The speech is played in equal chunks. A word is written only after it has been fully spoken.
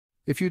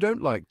If you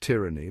don't like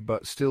tyranny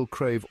but still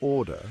crave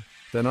order,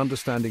 then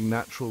understanding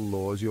natural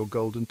law is your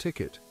golden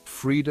ticket.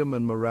 Freedom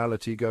and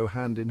morality go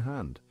hand in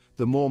hand.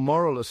 The more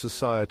moral a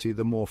society,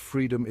 the more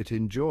freedom it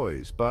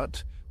enjoys.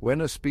 But when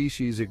a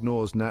species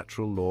ignores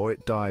natural law,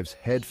 it dives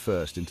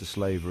headfirst into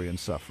slavery and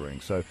suffering.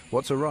 So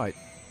what's a right?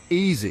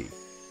 Easy.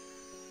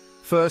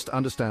 First,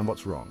 understand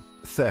what's wrong.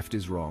 Theft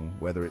is wrong,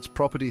 whether it's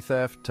property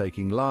theft,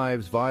 taking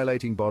lives,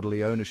 violating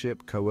bodily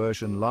ownership,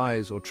 coercion,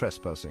 lies, or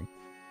trespassing.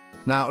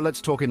 Now,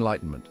 let's talk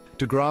enlightenment.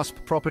 To grasp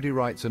property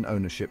rights and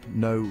ownership,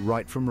 know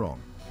right from wrong.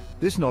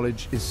 This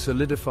knowledge is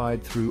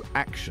solidified through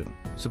action,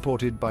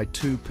 supported by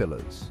two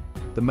pillars.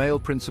 The male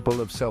principle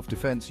of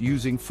self-defense,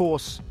 using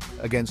force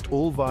against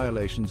all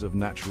violations of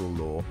natural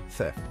law,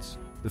 thefts.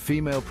 The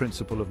female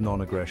principle of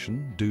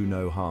non-aggression, do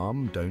no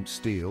harm, don't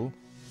steal.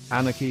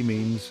 Anarchy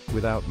means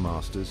without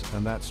masters,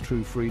 and that's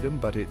true freedom,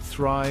 but it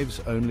thrives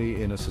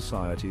only in a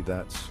society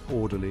that's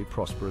orderly,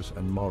 prosperous,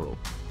 and moral.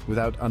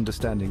 Without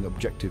understanding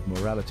objective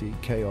morality,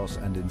 chaos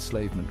and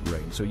enslavement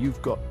reign. So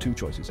you've got two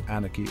choices,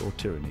 anarchy or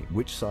tyranny.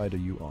 Which side are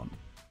you on?